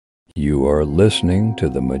You are listening to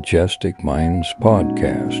the Majestic Minds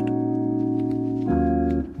podcast.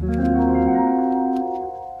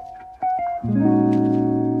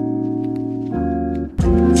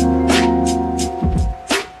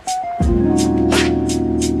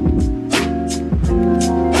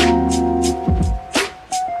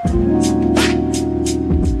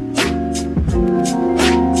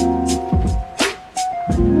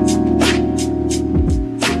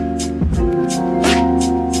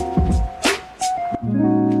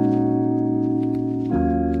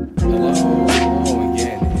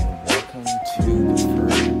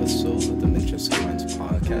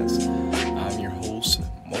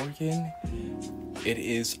 It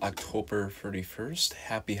is October 31st.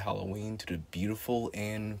 Happy Halloween to the beautiful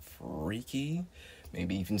and freaky,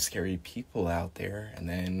 maybe even scary people out there. And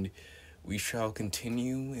then we shall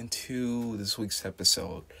continue into this week's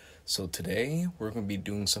episode. So today we're going to be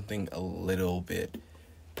doing something a little bit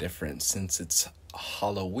different since it's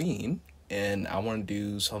Halloween. And I want to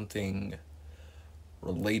do something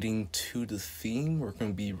relating to the theme. We're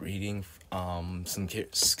going to be reading some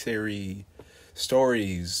scary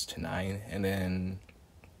stories tonight, and then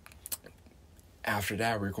after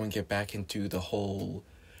that we're going to get back into the whole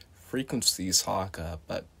frequency saga.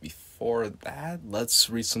 But before that, let's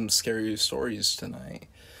read some scary stories tonight.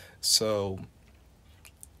 So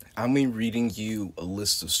I'm going to be reading you a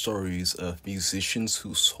list of stories of musicians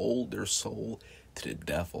who sold their soul to the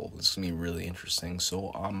devil. This is going to be really interesting.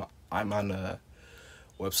 So I'm on a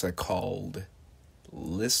website called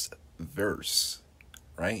Listverse,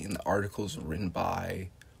 right? And the article's written by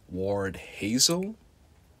Ward Hazel.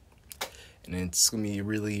 And it's going to be a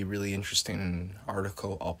really, really interesting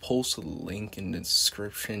article. I'll post a link in the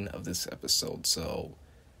description of this episode. So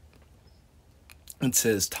it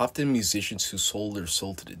says, Top 10 musicians who sold their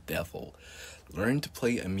soul to the devil. Learning to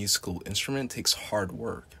play a musical instrument takes hard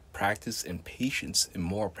work, practice, and patience, and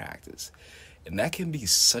more practice. And that can be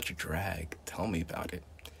such a drag. Tell me about it.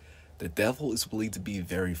 The devil is believed to be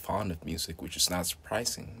very fond of music, which is not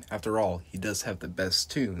surprising. After all, he does have the best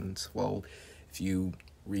tunes. Well, if you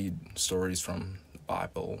read stories from the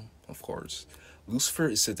Bible, of course. Lucifer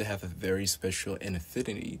is said to have a very special and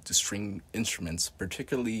affinity to string instruments,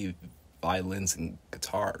 particularly violins and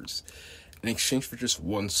guitars. In exchange for just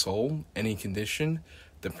one soul, any condition,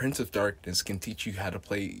 the Prince of Darkness can teach you how to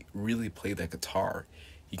really play that guitar.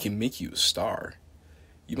 He can make you a star.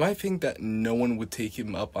 You might think that no one would take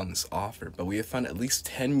him up on this offer, but we have found at least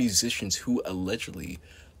 10 musicians who allegedly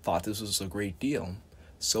thought this was a great deal.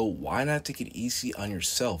 So why not take it easy on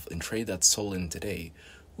yourself and trade that soul in today?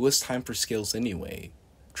 Who has time for scales anyway?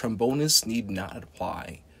 Trombonists need not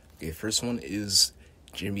apply. Okay, first one is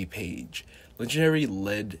Jimmy Page. Legendary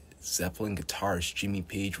Led Zeppelin guitarist Jimmy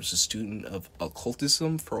Page was a student of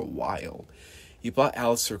occultism for a while. He bought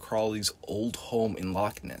Aleister Crowley's old home in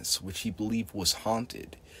Loch Ness, which he believed was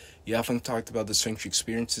haunted. He often talked about the strange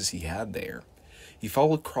experiences he had there. He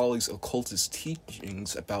followed Crowley's occultist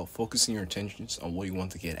teachings about focusing your attentions on what you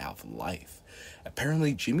want to get out of life.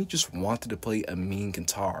 Apparently, Jimmy just wanted to play a mean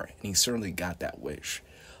guitar, and he certainly got that wish.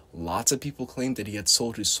 Lots of people claimed that he had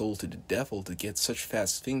sold his soul to the devil to get such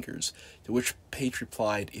fast fingers, to which Page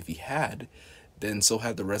replied if he had, then so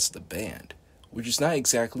had the rest of the band. Which is not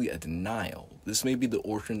exactly a denial. This may be the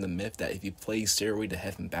origin of the myth that if you play Stairway to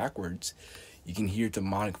Heaven backwards, you can hear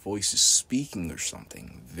demonic voices speaking or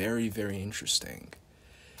something. Very, very interesting.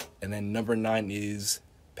 And then number 9 is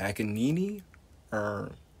Paganini,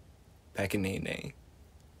 or Paganini.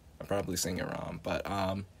 I'm probably saying it wrong, but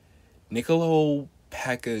Niccolo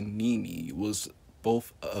Paganini was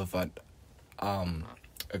both of a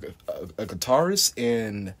guitarist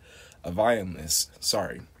and a violinist.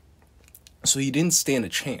 So he didn't stand a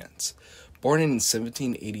chance. Born in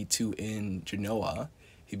 1782 in Genoa,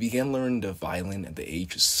 he began learning the violin at the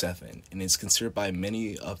age of 7 and is considered by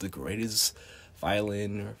many of the greatest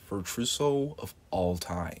violin virtuoso of all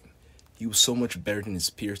time. He was so much better than his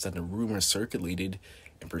peers that the rumor circulated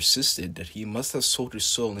and persisted that he must have sold his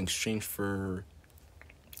soul in exchange for,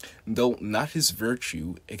 though not his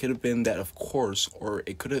virtue, it could have been that of course, or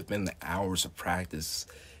it could have been the hours of practice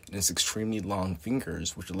and his extremely long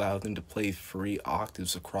fingers, which allowed him to play 3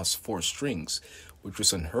 octaves across 4 strings, which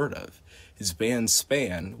was unheard of. His band's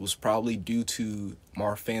span was probably due to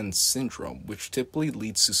Marfan's syndrome, which typically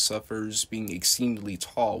leads to sufferers being exceedingly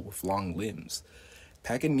tall with long limbs.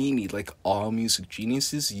 Paganini, like all music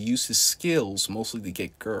geniuses, used his skills mostly to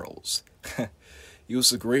get girls. He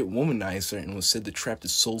was a great womanizer and was said to trap the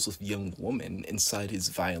souls of young women inside his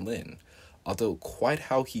violin, although quite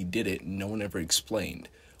how he did it no one ever explained.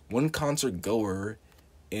 One concert goer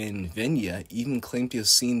in Vienna even claimed to have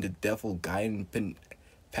seen the devil guiding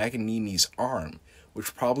Paganini's arm,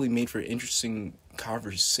 which probably made for interesting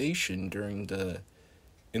conversation during the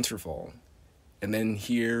interval. And then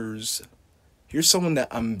here's someone that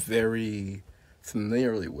I'm very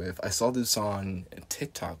familiar with. I saw this on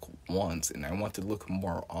TikTok once, and I want to look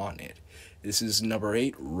more on it. This is number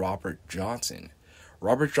 8, Robert Johnson.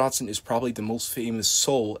 Robert Johnson is probably the most famous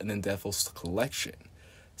soul in the Devil's collection.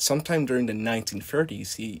 Sometime during the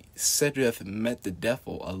 1930s, he said to have met the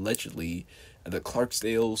devil, allegedly, at the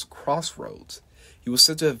Clarksdale's crossroads. He was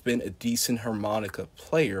said to have been a decent harmonica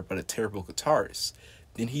player, but a terrible guitarist.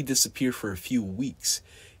 Then he disappeared for a few weeks.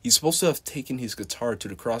 He's supposed to have taken his guitar to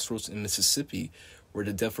the crossroads in Mississippi, where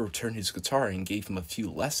the devil returned his guitar and gave him a few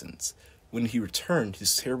lessons. When he returned,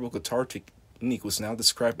 his terrible guitar technique was now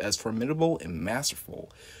described as formidable and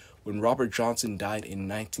masterful. When Robert Johnson died in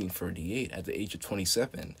 1938 at the age of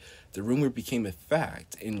 27, the rumor became a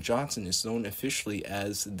fact, and Johnson is known officially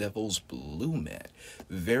as the Devil's Blue Man.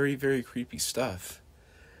 Very, very creepy stuff.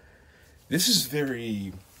 This is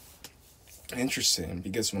very interesting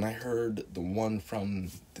because when I heard the one from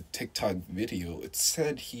the TikTok video, it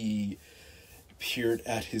said he appeared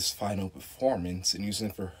at his final performance and he was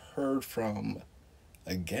never heard from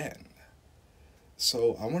again.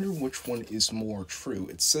 So I wonder which one is more true.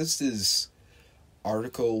 It says this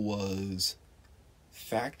article was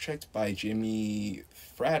fact-checked by Jimmy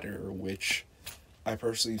Frater, which I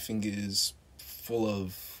personally think is full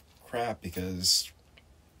of crap, because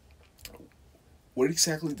what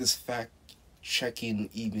exactly does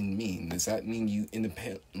fact-checking even mean? Does that mean you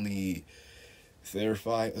independently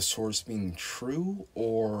verify a source being true,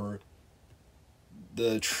 or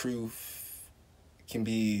the truth can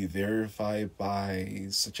be verified by,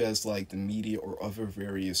 such as like the media or other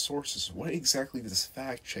various sources? What exactly does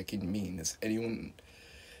fact-checking mean? Does anyone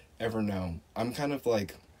ever know? I'm kind of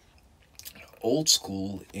like old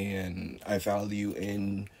school, and I value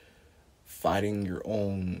in finding your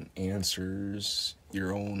own answers,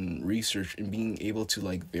 your own research, and being able to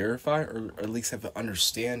like verify or at least have an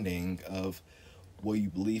understanding of what you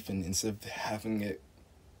believe in instead of having it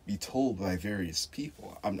be told by various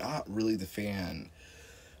people. I'm not really the fan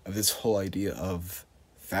of this whole idea of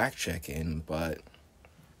fact-checking, but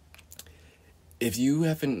if you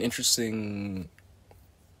have an interesting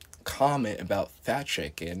comment about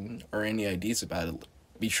fact-checking or any ideas about it,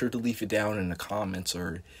 be sure to leave it down in the comments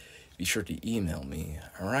or be sure to email me.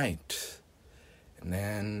 Alright. And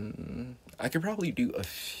then I could probably do a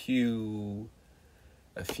few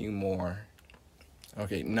more.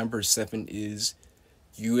 Okay, number 7 is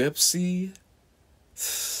UFC.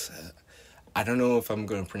 I don't know if I'm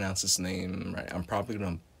going to pronounce this name right. I'm probably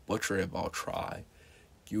going to butcher it, but I'll try.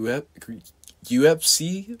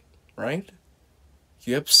 UFC, right?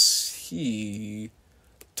 UFC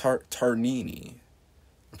Tarnini.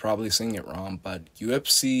 I'm probably saying it wrong, but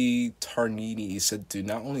UFC Tarnini is said to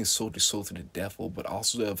not only sold his soul to the devil, but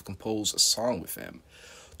also to have composed a song with him.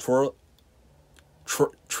 Trillo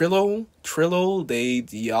de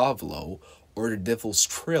Diavolo, or the Devil's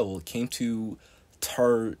Trill, came to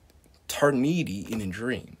Tarnidi in a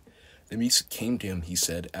dream. The music came to him, he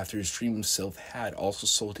said, after his dream himself had also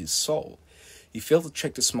sold his soul. He failed to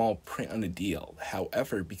check the small print on the deal,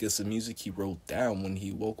 however, because the music he wrote down when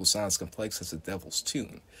he woke was not as complex as the Devil's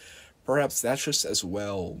tune. Perhaps that's just as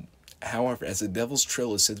well. However, as the Devil's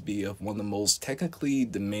Trill is said to be of one of the most technically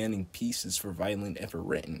demanding pieces for violin ever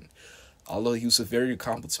written. Although he was a very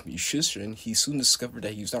accomplished musician, he soon discovered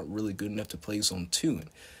that he was not really good enough to play his own tune,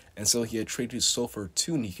 and so he had traded his soul for a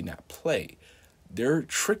tune he could not play. They're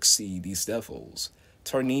tricksy, these devils.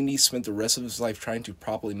 Tarnini spent the rest of his life trying to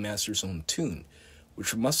properly master his own tune,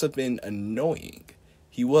 which must have been annoying.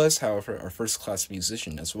 He was, however, a first-class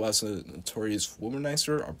musician, as well as a notorious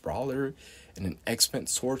womanizer, a brawler, and an expert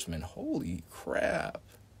swordsman. Holy crap.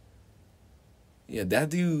 Yeah, that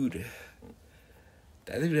dude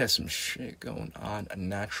has some shit going on. A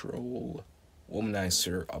natural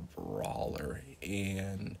womanizer, a brawler,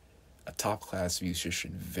 and a top-class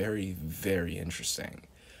musician. Very, very interesting.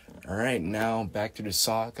 Alright, now back to the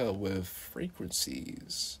saga with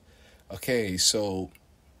frequencies. Okay, so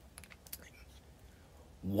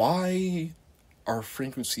why are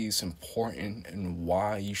frequencies important and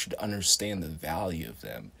why you should understand the value of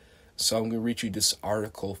them? So I'm going to read you this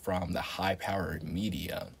article from the High Power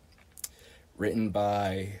Media, written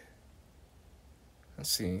by,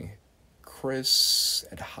 Chris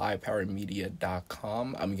at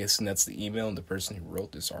highpowermedia.com. I'm guessing that's the email and the person who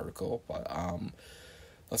wrote this article, but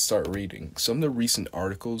let's start reading. Some of the recent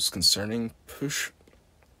articles concerning pushrod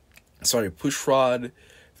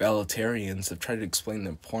valetarians have tried to explain the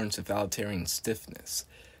importance of valetarian stiffness.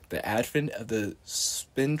 The advent of the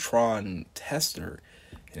spintron tester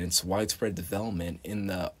and its widespread development in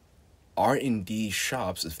the R&D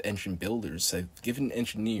shops of engine builders have given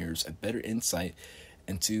engineers a better insight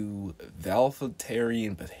into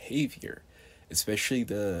valvetarian behavior, especially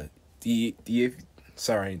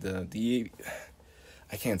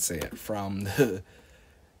I can't say it, from the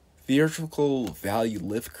theoretical value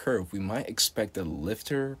lift curve. We might expect a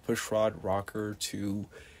lifter, pushrod, rocker to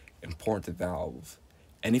import the valve.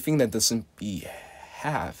 Anything that doesn't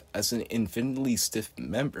behave as an infinitely stiff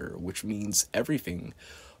member, which means everything,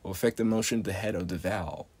 will affect the motion of the head of the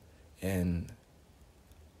valve. And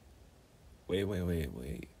wait.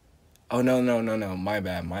 Oh, no. My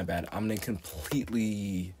bad. I'm in a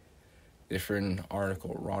completely different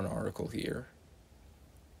article, wrong article here.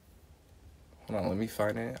 Hold on, let me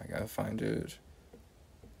find it. I gotta find it.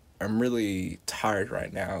 I'm really tired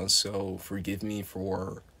right now, so forgive me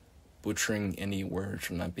for butchering any words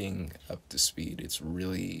or not being up to speed. It's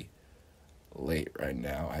really late right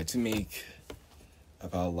now. I had to make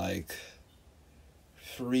about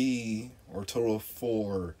 3 or total of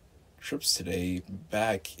 4 trips today,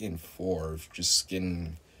 back and forth, just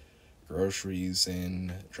getting groceries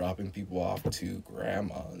and dropping people off to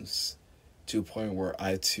grandma's, to a point where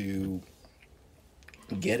I had to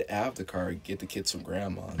get out of the car, get the kids from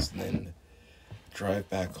grandma's, and then drive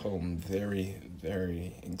back home. Very,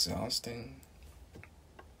 very exhausting.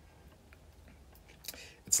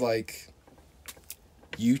 It's like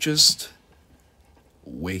you just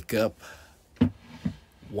wake up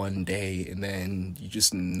one day and then you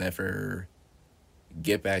just never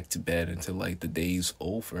get back to bed until the day's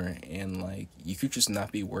over, and you could just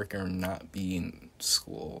not be working or not be in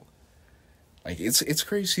school. It's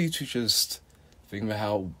crazy to just think about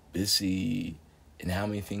how busy and how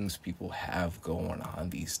many things people have going on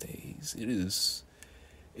these days. It is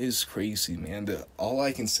crazy, man. All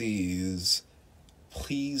I can say is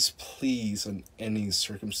please, in any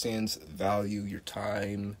circumstance, value your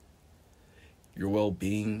time, your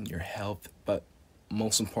well-being, your health, but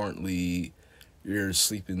most importantly, your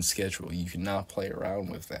sleeping schedule. You cannot play around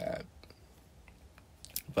with that.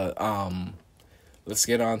 But let's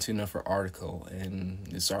get on to another article, and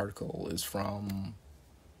this article is from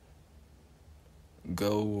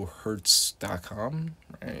gohertz.com,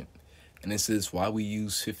 right? And it says why we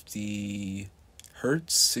use 50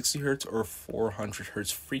 hertz, 60 hertz, or 400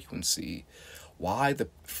 hertz frequency. Why the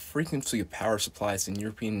frequency of power supplies in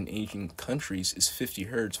European and Asian countries is 50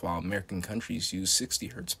 hertz, while American countries use 60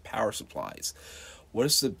 hertz power supplies. What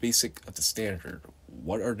is the basic of the standard?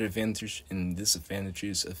 What are the advantages and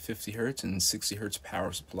disadvantages of 50 hertz and 60 hertz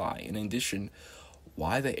power supply? In addition,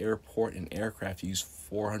 why the airport and aircraft use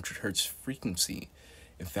 400 hertz frequency?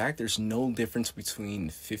 In fact, there's no difference between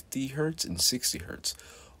 50 hertz and 60 hertz.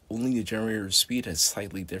 Only the generator speed has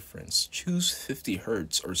slightly difference. Choose 50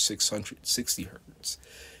 hertz or 660 hertz.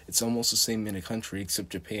 It's almost the same in a country except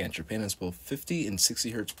Japan. Japan has both 50 and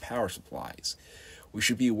 60 hertz power supplies. We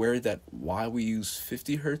should be aware that why we use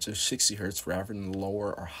 50 hertz or 60 hertz rather than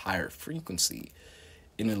lower or higher frequency.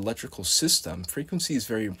 In an electrical system, frequency is a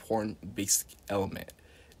very important basic element,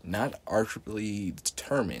 not arbitrarily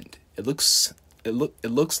determined. It looks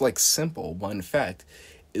like simple, but in fact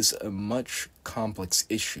is a much complex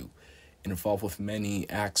issue involved with many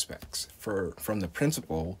aspects. From the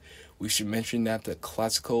principle, we should mention that the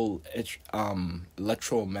classical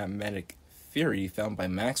electromagnetic theory found by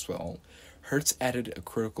Maxwell, Hertz added a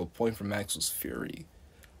critical point from Maxwell's theory.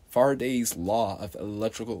 Faraday's law of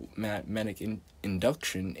electromagnetic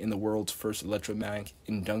induction in the world's first electromagnetic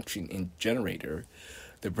induction generator,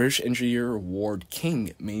 the British engineer Ward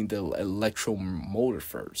King made the electromotor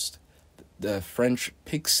first. The French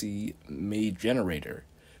Pixie made generator.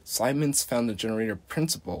 Siemens found the generator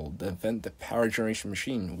principle to invent the power generation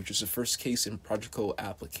machine, which is the first case in practical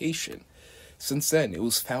application. Since then, it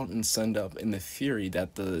was found and summed up in the theory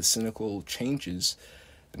that the cyclical changes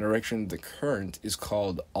the direction of the current is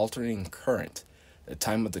called alternating current. The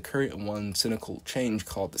time of the current in one cyclical change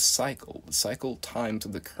called the cycle. The cycle times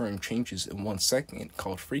of the current changes in 1 second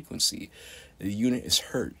called frequency. The unit is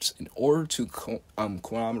hertz. In order to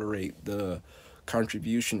commemorate the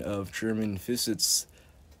contribution of German physicist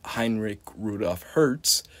Heinrich Rudolf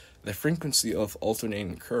Hertz, the frequency of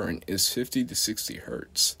alternating current is 50 to 60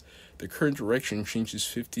 hertz. The current direction changes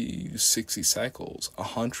 50 to 60 cycles,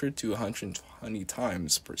 100 to 120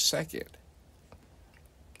 times per second.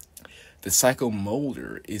 The cycle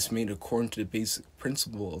motor is made according to the basic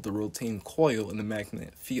principle of the rotating coil in the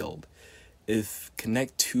magnetic field. If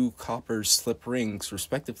connect 2 copper slip rings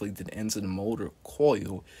respectively to the ends of the motor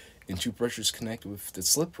coil and 2 brushes connect with the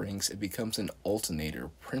slip rings, it becomes an alternator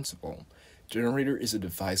principle. Generator is a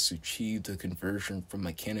device to achieve the conversion from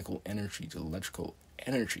mechanical energy to electrical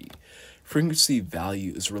energy. Frequency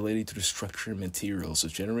value is related to the structure and materials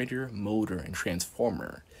of generator, motor, and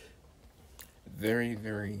transformer. Very,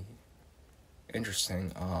 very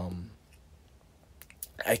interesting.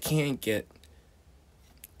 I can't get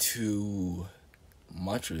too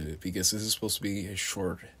much of it because this is supposed to be a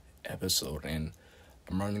short episode and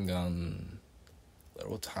I'm running on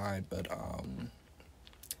little time, but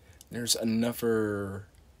there's another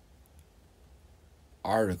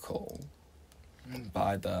article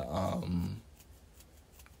by the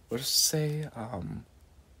what does it say?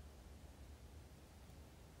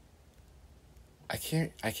 I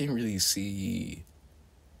can't really see.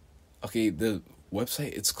 Okay, the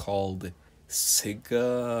website, it's called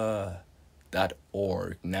SIGA.org,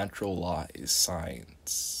 Natural Law is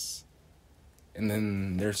Science. And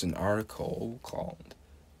then there's an article called,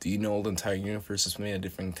 Do you know the entire universe is made of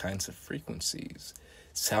different kinds of frequencies?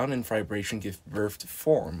 Sound and vibration give birth to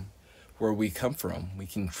form. Where we come from, we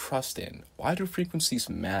can trust in. Why do frequencies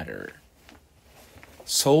matter?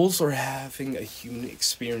 Souls are having a human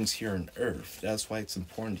experience here on Earth. That's why it's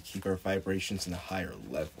important to keep our vibrations in a higher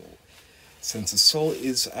level. Since the soul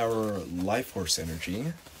is our life force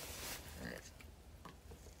energy,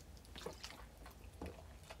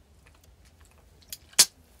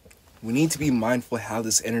 we need to be mindful how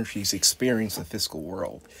this energy is experienced in the physical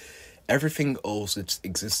world. Everything owes its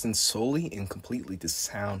existence solely and completely to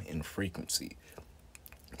sound and frequency.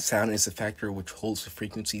 Sound is a factor which holds the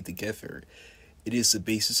frequency together. It is the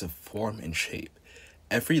basis of form and shape.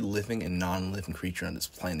 Every living and non-living creature on this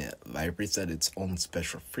planet vibrates at its own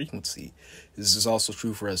special frequency. This is also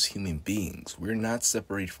true for us human beings. We're not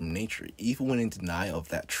separated from nature, even when in denial of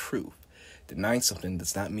that truth. Denying something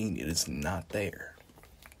does not mean it is not there.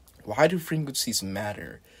 Why do frequencies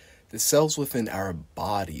matter? The cells within our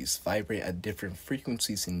bodies vibrate at different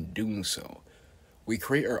frequencies in doing so. We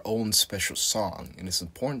create our own special song, and it's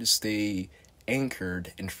important to stay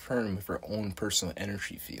anchored and firm with our own personal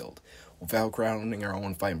energy field. Without grounding our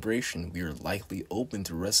own vibration, we are likely open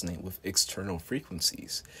to resonate with external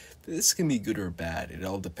frequencies. This can be good or bad. It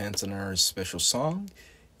all depends on our special song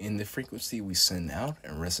and the frequency we send out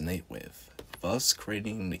and resonate with, thus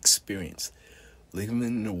creating an experience. Living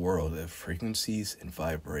in a world of frequencies and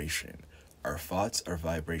vibration. Our thoughts are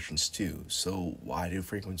vibrations too, so why do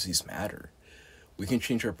frequencies matter? We can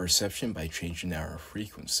change our perception by changing our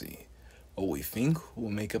frequency. What we think will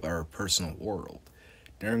make up our personal world.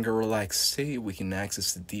 During a relaxed state, we can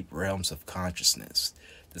access the deep realms of consciousness.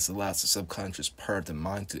 This allows the subconscious part of the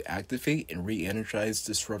mind to activate and re-energize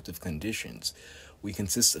disruptive conditions. We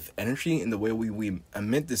consist of energy, and the way we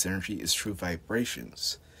emit this energy is through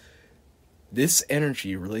vibrations. This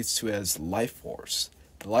energy relates to as life force,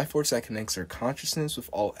 the life force that connects our consciousness with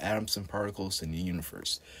all atoms and particles in the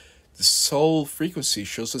universe. The soul frequency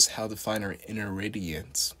shows us how to find our inner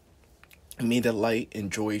radiance. May the light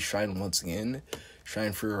and joy shine once again,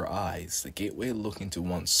 shine through our eyes, the gateway looking to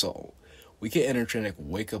one's soul. We get energetic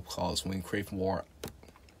wake-up calls when we crave more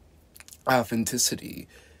authenticity,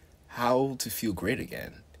 how to feel great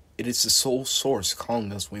again. It is the soul source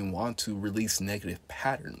calling us when we want to release negative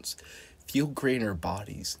patterns. Feel great in our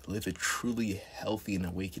bodies, live a truly healthy and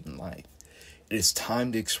awakened life. It is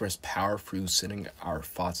time to express power through setting our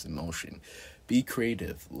thoughts in motion. Be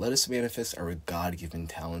creative. Let us manifest our God-given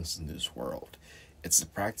talents in this world. It's the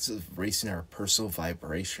practice of raising our personal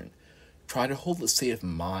vibration. Try to hold a state of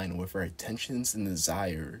mind with our intentions and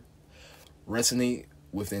desire. Resonate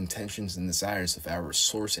with the intentions and desires of our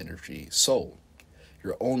source energy, soul.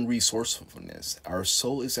 Your own resourcefulness. Our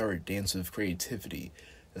soul is our dance of creativity.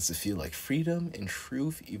 Does it feel like freedom and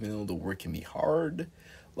truth even though the work can be hard?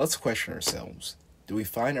 Let's question ourselves. Do we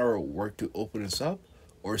find our work to open us up,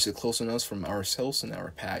 or is it closing us from ourselves and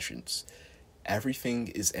our passions? Everything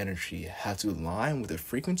is energy. Have to align with a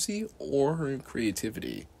frequency or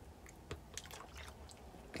creativity.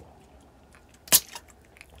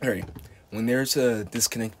 Alright, when there's a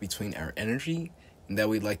disconnect between our energy and that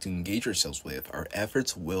we'd like to engage ourselves with, our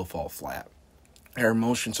efforts will fall flat. Our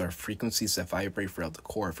emotions are frequencies that vibrate throughout the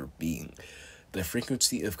core of our being. The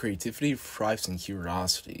frequency of creativity thrives in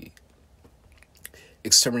curiosity.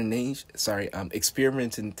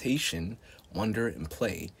 Experimentation, wonder, and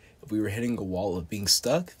play. If we were hitting a wall of being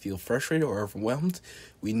stuck, feel frustrated or overwhelmed,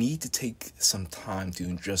 we need to take some time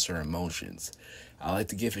to adjust our emotions. I'd like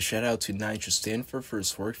to give a shout out to Nigel Stanford for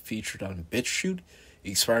his work featured on BitChute. It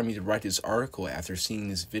inspired me to write this article after seeing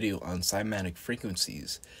this video on cymatic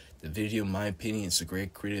frequencies. The video, in my opinion, is a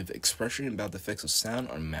great creative expression about the effects of sound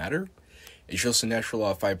on matter. It shows the natural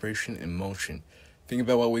law of vibration and motion. Think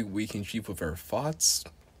about what we can achieve with our thoughts,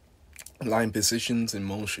 line positions, and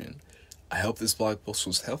motion. I hope this blog post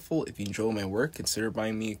was helpful. If you enjoy my work, consider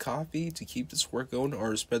buying me a coffee to keep this work going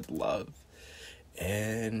or spread the love.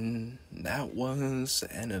 And that was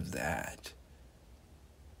the end of that.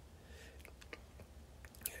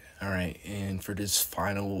 Alright, and for this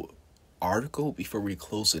final article, before we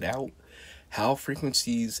close it out, How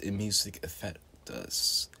Frequencies in Music Affect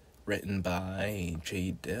Us, written by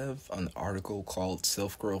J. Dev on an article called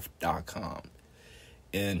selfgrowth.com.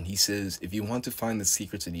 And he says, if you want to find the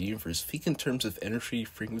secrets of the universe, speak in terms of energy,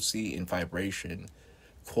 frequency, and vibration.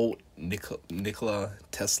 Quote Nikola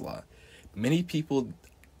Tesla. Many people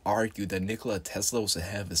argue that Nikola Tesla was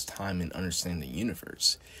ahead of his time in understanding the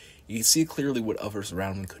universe. You can see clearly what others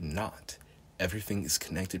around him could not. Everything is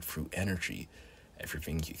connected through energy.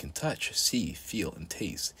 Everything you can touch, see, feel, and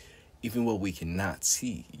taste. Even what we cannot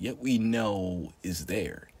see, yet we know is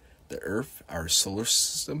there. The Earth, our solar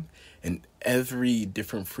system, and every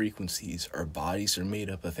different frequencies, our bodies are made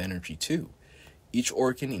up of energy too. Each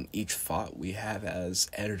organ and each thought we have as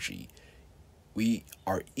energy. We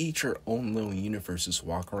are each our own little universes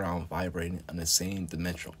walk around vibrating on the same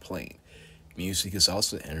dimensional plane. Music is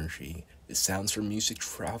also energy. The sounds from music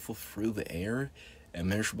travel through the air at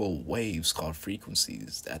measurable waves called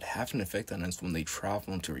frequencies that have an effect on us when they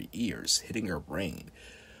travel into our ears, hitting our brain.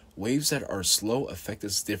 Waves that are slow affect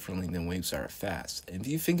us differently than waves that are fast. And if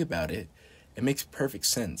you think about it, it makes perfect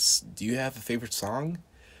sense. Do you have a favorite song?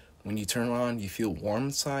 When you turn on, you feel warm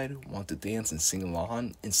inside, want to dance and sing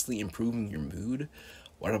along, instantly improving your mood?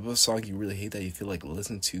 What about a song you really hate that you feel like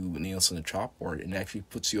listening to nails on the chalkboard and actually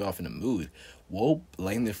puts you off in a mood? Well,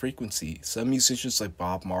 blame the frequency. Some musicians like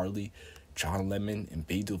Bob Marley, John Lennon, and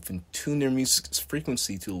Beethoven tune their music's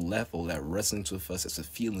frequency to a level that resonates with us as a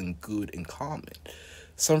feeling good and common.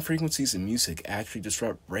 Some frequencies in music actually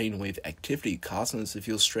disrupt brainwave activity, causing us to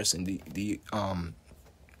feel stressed and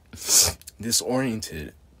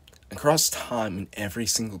disoriented. Across time, in every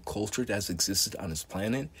single culture that has existed on this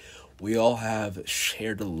planet, we all have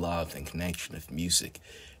shared the love and connection of music.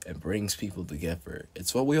 It brings people together.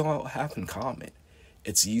 It's what we all have in common.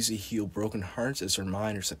 It's used to heal broken hearts as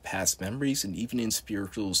reminders of past memories, and even in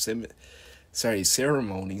spiritual ceremonies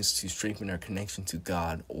to strengthen our connection to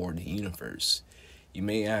God or the universe. You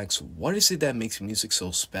may ask, what is it that makes music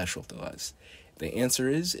so special to us? The answer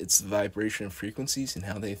is, it's the vibration of frequencies and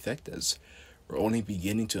how they affect us. We're only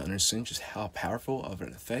beginning to understand just how powerful of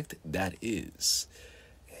an effect that is.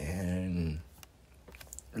 And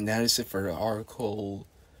that is it for the article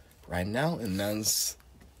right now. And that's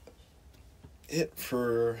it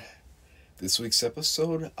for this week's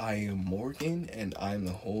episode. I am Morgan, and I'm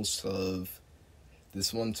the host of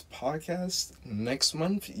this month's podcast. Next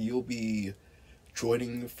month, you'll be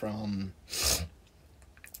joining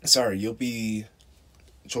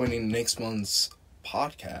next month's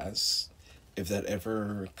podcast, if that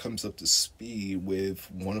ever comes up to speed,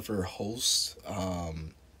 with one of her hosts,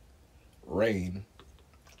 Rain.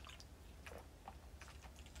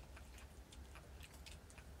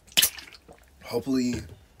 Hopefully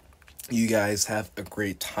you guys have a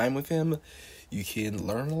great time with him. You can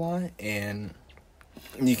learn a lot, and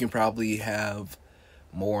you can probably have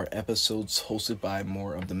more episodes hosted by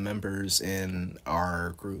more of the members in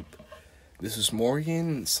our group. This is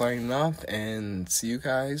Morgan signing off, and see you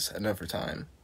guys another time.